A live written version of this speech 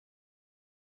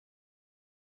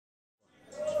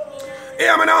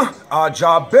Hear me now? A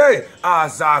Jabe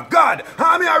as a God.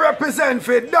 I'm here represent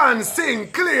for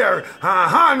dancing clear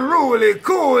and unruly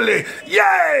coolly.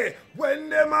 Yeah!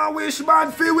 When them a wish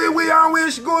bad for we a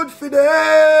wish good for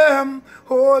them.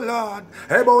 Oh Lord.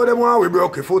 Hey, about them when we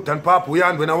broke a foot and pop we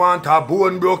and we no want a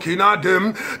bone broken at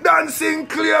them. Dancing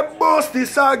clear bust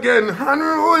this again.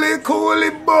 Unruly coolly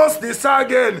bust this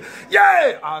again.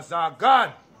 Yeah! As a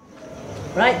God.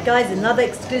 Right guys, another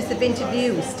exclusive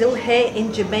interview. We're still here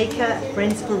in Jamaica,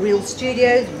 Friends for Real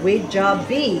Studios with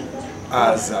Jabe.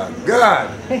 As a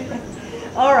God.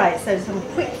 Alright, so some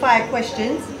quick fire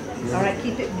questions. Alright,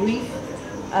 keep it brief,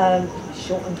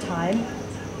 short on time.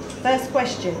 First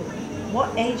question,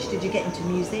 what age did you get into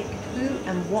music? Who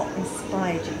and what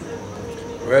inspired you?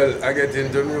 Well, I get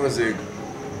into music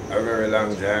a very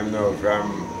long time now,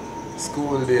 from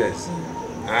school days.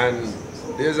 And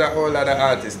there's a whole lot of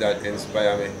artists that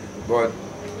inspire me, but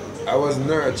I was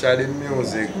nurtured in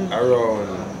music around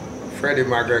Freddie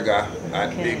McGregor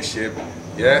at Big Ship,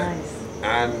 yeah,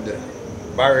 and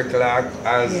Barry Clark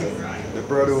as the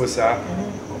producer,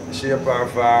 shape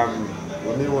of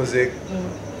the music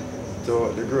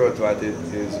to the growth what it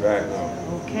is right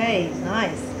now. Okay,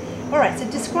 nice. All right, so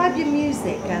describe your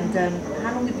music and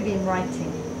how long have you been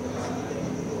writing?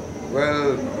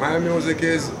 Well, my music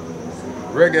is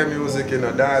reggae music, you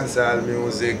know, dancehall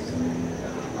music.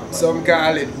 Some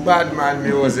call it bad man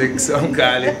music, some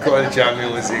call it culture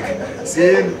music.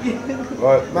 See?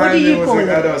 But my music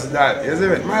I does that. You see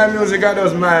me? My music I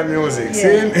does my music.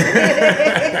 See?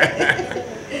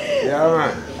 Yeah,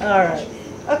 man. Alright.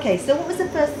 Okay, so what was the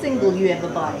first single you ever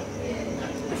buy?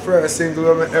 The first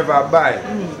single I ever buy.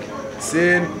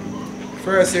 See?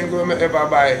 First single I ever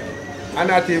buy. And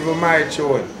not even my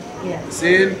tune. Yeah.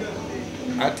 See?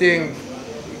 I think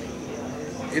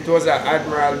it was an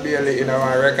Admiral Bailey in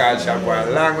our record shop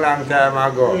a long time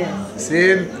ago. Yes.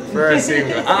 See? First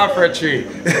single, After Tree.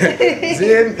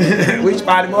 See? Which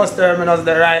part of the bus terminus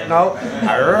there right now?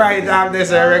 Right after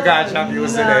this record shop you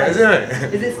see there.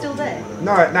 See? Is it still there?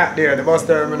 No, it's not there. The bus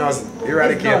terminus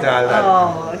eradicated all that.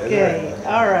 Oh, okay.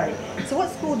 Alright. So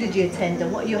what school did you attend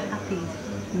and what are your happy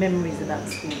memories about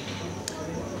school?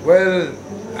 Well,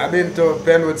 I've been to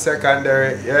Penwood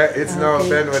Secondary, yeah, it's now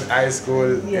Penwood High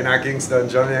School in Kingston,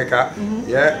 Jamaica,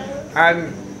 yeah,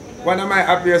 and one of my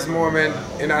happiest moments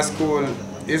in a school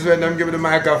is when them give me the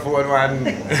microphone one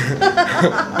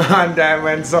time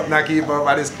when something I keep up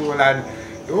at the school and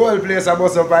the whole place I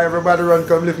bust up and everybody run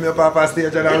come lift me up off a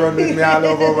stage and I run with me all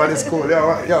over the school.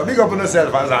 Yo, big up on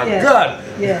yourself as a God.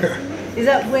 Yeah. Is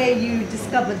that where you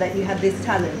discovered that you had this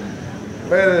talent?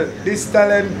 Well, this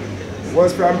talent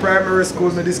was from primary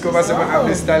school. I discovered I have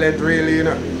this talent really, you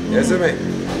know. You see me?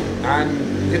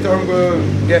 And it will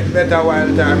get better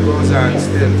while time goes on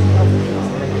still.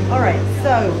 Alright,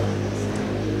 so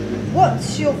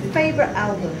what's your favourite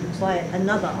album by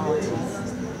another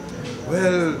artist?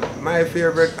 Well, my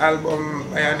favourite album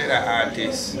by another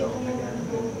artist,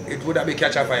 it would have been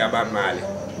Catch a Fire, Bob Marley.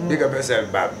 Big up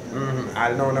yourself, Bob.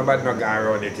 I know nobody not going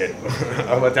around it yet.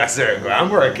 But that's it. I'm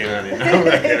working on it.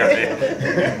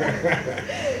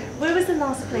 Where was the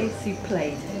last place you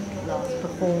played? Last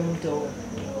performed or?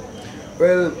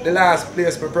 Well, the last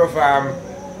place I performed,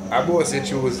 I Bossy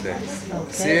Tuesday.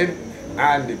 See?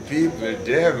 And the people,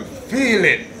 them feel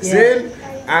it. See?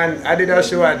 And I did a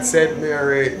show at St.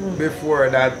 Mary before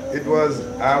that. It was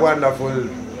a wonderful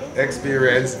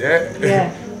experience.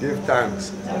 Yeah? Give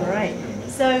thanks. Alright.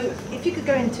 So, if you could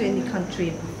go into any country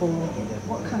and perform,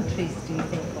 what countries do you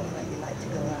think of that you'd like to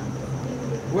go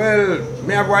around? Well,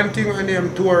 me have one thing on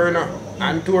name tour, you know.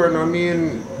 And tour no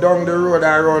mean down the road or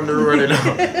around the road, you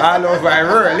know. All over the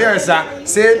world, yes sir.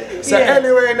 See? So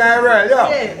anywhere in the world,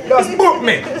 just book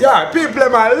me. Yeah, people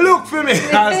might look for me.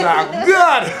 I was like,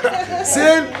 God.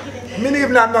 See? Me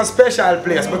even have no special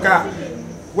place because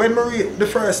when the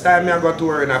first time I got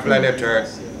tour in a Planet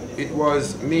Earth, it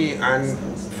was me and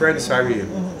Friends for Real.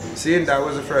 Seeing that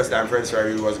was the first time Friends for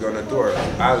Real was going to tour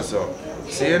also.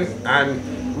 Seeing, and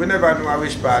we never know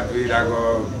which part we'd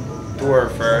go tour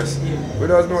first. We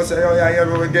don't know say, oh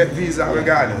yeah, we get visa, we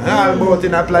gone. All about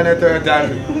in a Planet Earth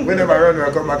and we never run,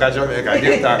 we come back to Jamaica,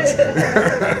 give thanks.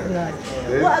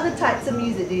 Nice. What other types of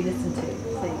music do you listen to?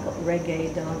 So you've got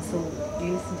reggae, dancehall, do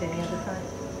you listen to any other type?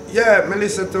 Yeah, I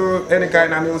listen to any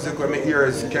kind of music when my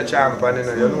ears catch up and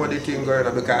you know the thing going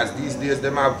on because these days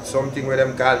them have something where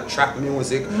them call trap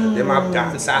music, them have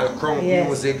dancehall crunk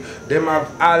music, them have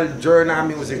all genre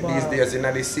music these days in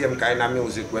the same kind of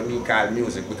music when me call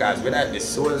music because whether it's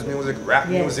soul music, rap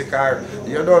music or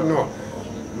you don't know.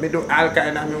 Me do all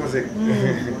kind of music.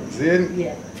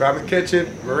 See? From catch it,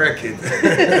 wreck it.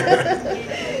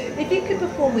 If you could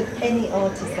perform perform with any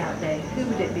artist out there, who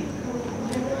would it be?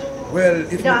 Well,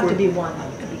 if You you don't have could, to be one,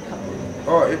 it could be a couple.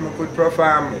 oh, if I could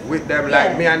perform with them,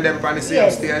 like me and them on the same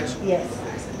stage, Yes.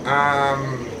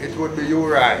 it would be you,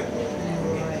 right?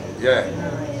 Yeah.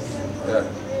 Nice. Yeah.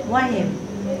 Why him?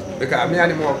 Because me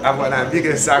and him have one of the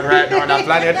biggest song right now on the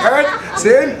planet Earth.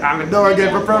 See? And we don't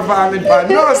get for performing for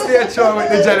no stage show with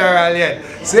the general yet.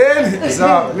 See?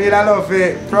 So me I love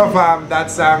to perform that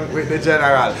song with the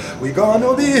general. We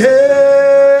gonna be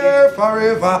here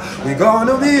forever. We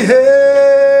gonna be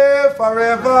here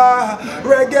forever.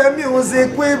 Reggae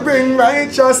music, we bring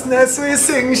righteousness. We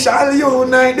sing, shall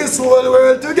unite this whole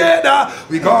world together.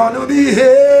 We gonna be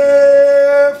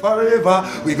here forever.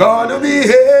 We gonna be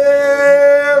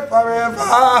here forever.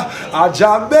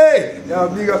 Jamaica. Yeah,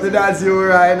 big up the dance you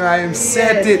right now. I'm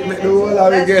set it, make the whole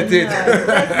of it get it.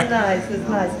 That's nice, that's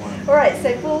nice. Alright,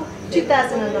 so for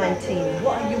 2019,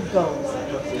 what are your goals?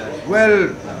 Well,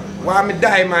 what me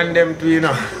diamond them to, you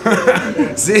know.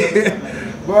 See?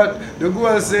 But the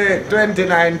goal say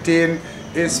 2019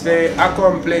 is to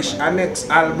accomplish a next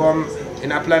album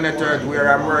in a planet Earth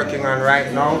where I'm working on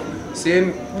right now. See?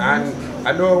 And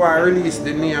I don't want to release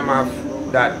the name of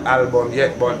that album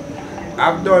yet, but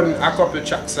I've done a couple of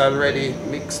tracks already,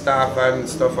 mixed stuff and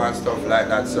stuff like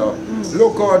that. So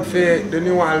look out for the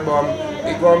new album.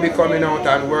 It's gonna be coming out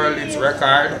on World It's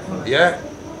Record. Yeah?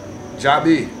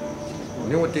 Jabby.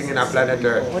 New thing in a planet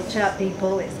Earth. Watch out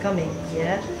people, it's coming,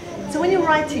 yeah? So when you're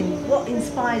writing, what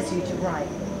inspires you to write?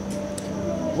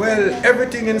 Well,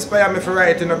 everything inspires me for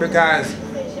writing, you know, because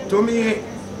to me,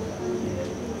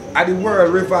 the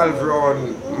world revolves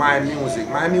around my music.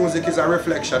 My music is a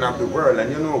reflection of the world,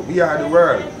 and you know, we are the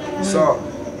world. So,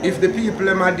 if the people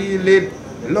are deal with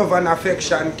love and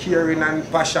affection, caring and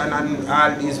passion and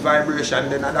all these vibrations,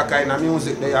 then that kind of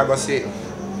music they are going to say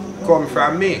come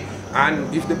from me.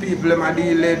 And if the people are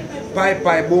deal with pipe,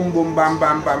 boom, boom, bam,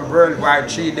 bam, bam, worldwide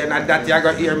tree, then that you're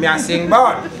going to hear me and sing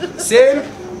about. See?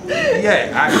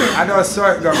 Yeah, I don't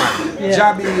sort of go, man.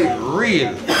 Jabby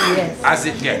real as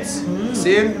it gets.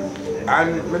 See?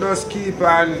 And we just keep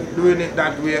on doing it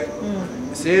that way.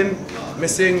 See? Me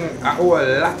sing a whole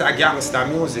lot of gangster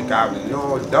music, I have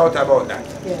no doubt about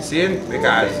that. See?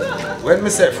 Because when me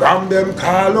say from them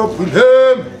call up with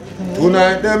them,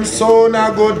 tonight them son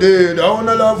a go dead. I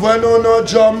wanna love when no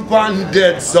jump and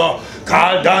dead. So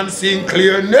call dancing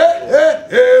clear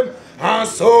name. And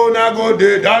son a go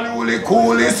dead, and Uli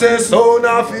Cooley say son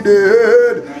a fi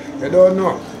dead. You don't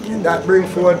know. That bring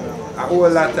forth a whole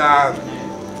lot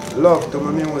of love to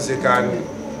my music, and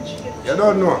you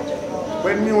don't know.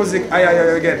 When music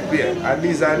I get paid, and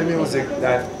these are the music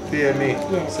that pay me.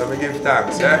 So we give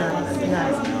thanks.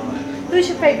 Nice. Who's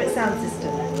your favourite sound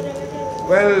system?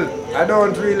 Well, I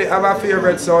don't really have a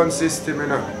favourite sound system, you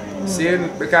know. See,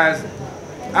 because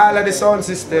all of the sound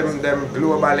system them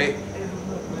globally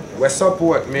will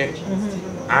support me,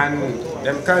 and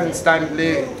them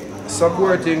constantly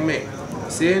supporting me.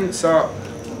 See, so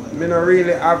me not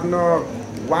really have no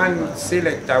one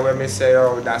selector where me say,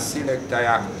 oh, that selector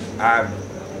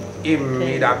him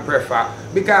me that prefer.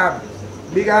 Because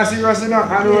serious, you know,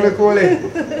 I know they call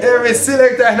it. Every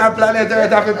selector in a planet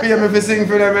Earth have to pay me to sing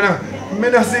for them, you know. Me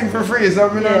not sing for free, so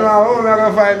me don't know how I'm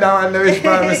going to find out and which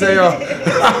part me say, yo,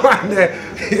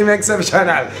 I'm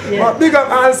exceptional. But big up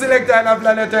all selector in a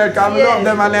planet Earth, because I love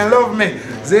them and they love me.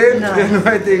 See? No. You know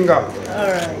I think of.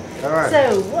 Alright.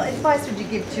 So, what advice would you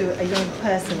give to a young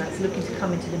person that's looking to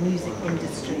come into the music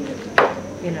industry?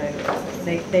 You know,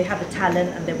 they have a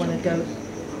talent and they want to go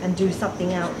and do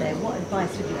something out there. What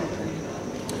advice would you give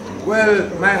them? Well,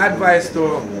 my advice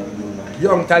to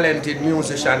young talented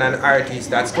musician and artists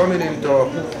that's coming into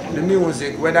the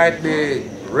music, whether it be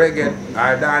reggae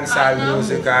or dancehall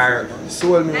music or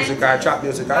soul music or trap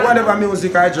music or whatever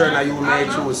music or genre you may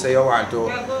choose say you want to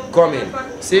come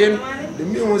in. See, the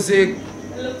music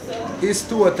is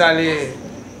totally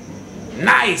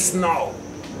nice now.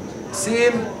 See,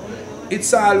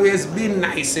 it's always been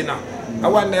nice, you know. I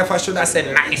wonder if I should have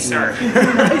said nicer.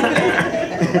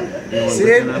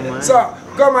 See? So,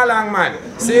 come along,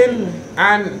 man. See?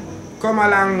 And come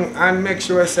along and make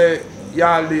sure, say,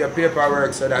 y'all do your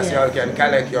paperwork so that y'all can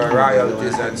collect your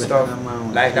royalties and stuff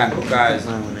like that. Because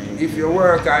if you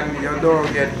work and you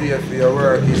don't get paid for your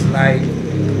work, it's like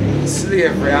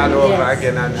slavery all over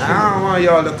again. And I don't want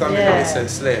y'all to come in and say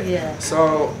slave.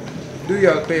 So, do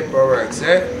your paperwork,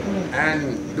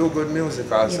 and do good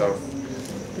music also.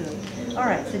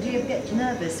 Alright, so do you get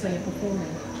nervous when you're performing?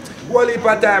 Whole heap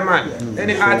of time, man.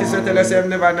 Any artist will tell us I'm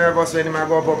never nervous when he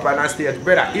go up on a stage.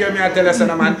 Brother, hear me and tell us,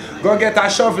 man, go get a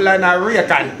shovel and a rake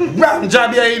and bam,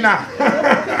 jab you in.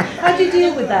 How do you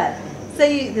deal with that? So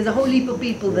say there's a whole heap of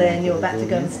people there and you're about to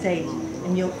go on stage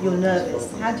and you're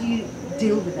nervous. How do you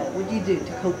deal with that? What do you do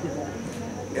to cope with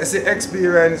that? You see,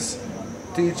 experience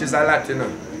teaches a lot, you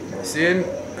know. See,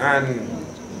 and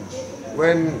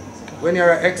when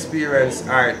you're an experienced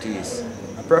artist,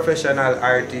 a professional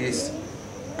artist,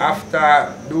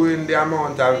 after doing the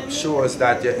amount of shows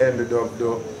that you ended up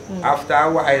doing, after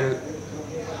a while,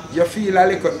 you feel a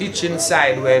little itch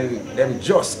inside when them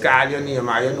just call your name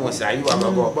or you know say you have a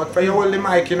go. But for you hold the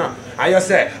mic, you know, and you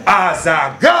say, as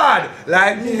a God,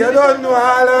 like me, you don't know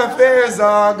all of face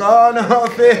are gone, all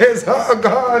face are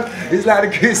gone. It's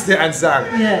like the Christian song.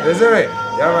 Yeah. You see me?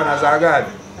 Yeah man, as a God.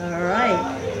 Alright.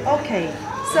 Okay,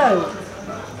 so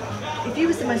if you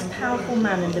was the most powerful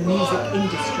man in the music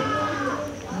industry,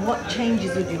 what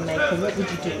changes would you make and what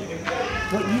would you do?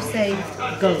 What you say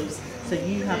goes, so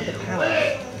you have the power.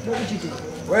 What would you do?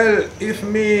 Well, if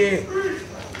me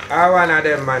are one of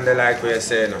them man, like we're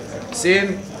saying,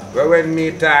 seeing when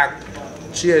me talk,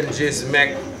 changes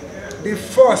make, the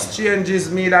first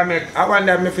changes me that make, I want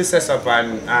them if you set up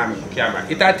on camera.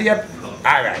 It a tape?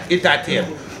 Alright, it a tape.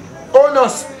 Oh no,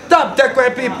 stop take away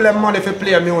people them money for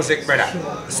play music, brother.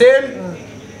 Same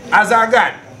as a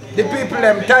God. The people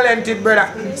them talented,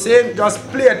 brother. Same, just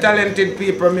play talented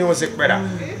people music, brother.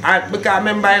 And because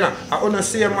remember, you know, I want to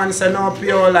say man say no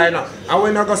pure, you know. And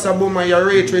when you go to boom and you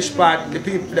reach which part, the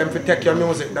people them for take your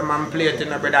music, them and play it, you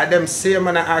know, brother. Them same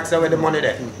man ask where the money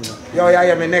there. Yo,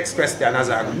 yeah, my next question as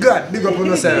a God, big up on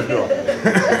yourself, though.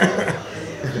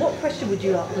 What question would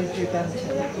you ask if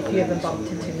you ever bumped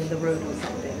into him in the road or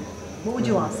something? What would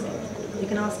you ask him? You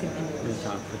can ask him anything.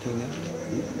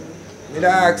 Me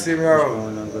ask him,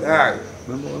 yo, yeah,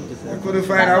 I couldn't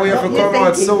find a way to come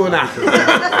out sooner.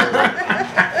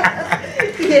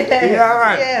 Yeah,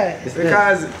 man. Yeah.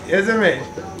 Because, you see me,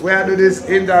 we do this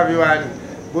interview and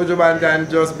Buju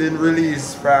Banton just been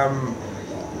released from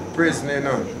prison, you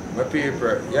know, my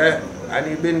people, yeah, and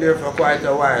he been there for quite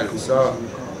a while, so,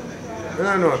 I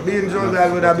don't know, being Joel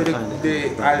would have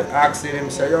been asking him,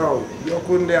 say, yo, you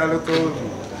couldn't there look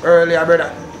earlier,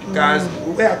 brother. Because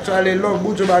we actually love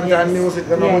Buju Banton music,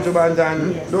 you know, Buju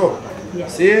Banton do.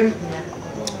 Yes. See? Yeah.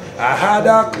 I had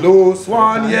a close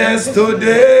one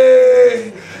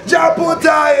yesterday. Jah put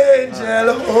an angel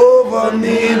over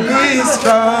me, be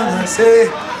strong. I say,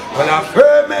 well, a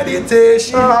firm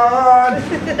meditation.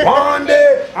 One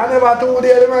day, I never told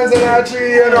you the man said a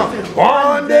tree, you know.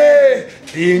 One day,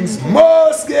 things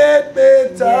must get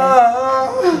better.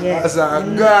 Yes. As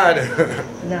a God.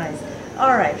 Nice.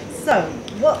 All right. So,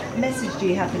 what message do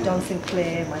you have for Don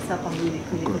Sinclair, myself, I'm really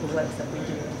cool for the works that we're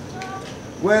doing?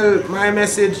 Well, my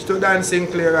message to Dan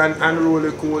Sinclair and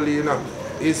Rolly Cooley, you know,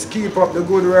 is keep up the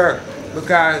good work.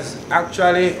 Because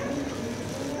actually,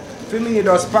 for me,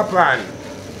 does Papa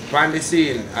on the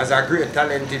scene as a great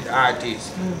talented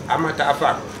artist. As a matter of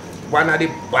fact, one of the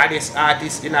baddest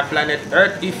artists in a planet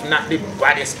Earth, if not the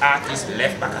baddest artist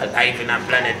left back alive in a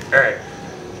planet Earth.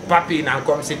 Papi and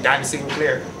come see Dan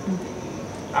Sinclair.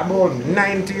 About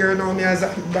 90 years now, me as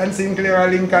Dan Sinclair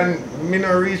Lincoln, me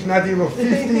no reach not even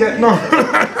 50 yet no.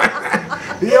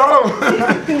 Yo,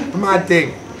 mad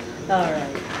thing.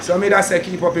 Alright. So me that say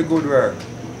keep up a good work.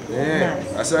 Yeah,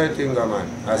 Nice. that's what I think, man.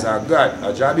 As a God,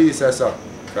 a Jabi says so,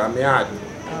 from me heart.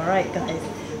 Alright guys,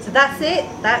 so that's it.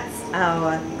 That's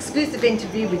our exclusive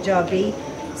interview with Jabi.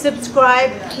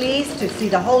 Subscribe please to see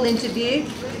the whole interview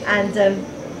and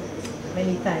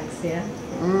many thanks, yeah?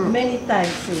 Many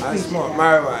thanks. I smoke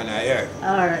marijuana, yeah.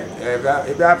 Alright. Yeah,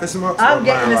 if you have to smoke I'm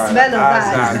getting marijuana. the smell of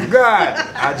that. As a God,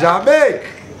 a Jabi.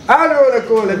 I know the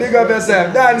cool, big up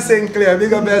yourself. Dan Sinclair,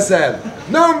 big up yourself.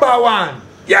 #1.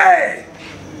 Yeah!